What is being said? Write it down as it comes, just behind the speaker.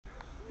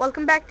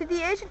Welcome back to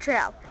the Asia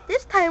Trail.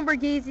 This time we're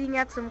gazing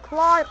at some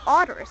clawed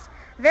otters,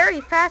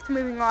 very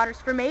fast-moving otters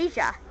from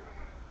Asia.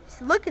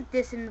 Just look at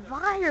this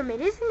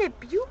environment, isn't it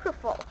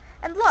beautiful?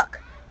 And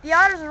look, the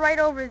otters are right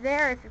over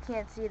there if you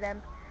can't see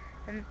them.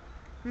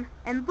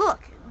 And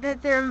look,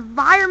 their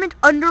environment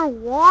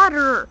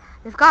underwater.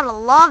 They've got to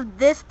love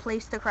this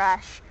place to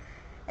crash.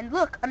 And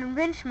look, an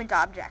enrichment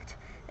object.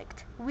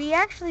 We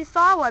actually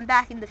saw one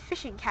back in the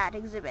fishing cat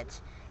exhibit,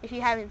 if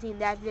you haven't seen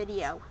that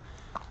video.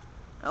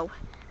 Oh.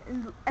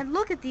 And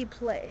look at the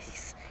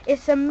place.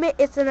 It's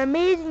an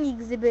amazing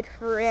exhibit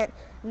for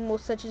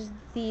animals such as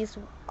these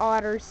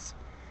otters.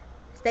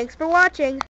 Thanks for watching.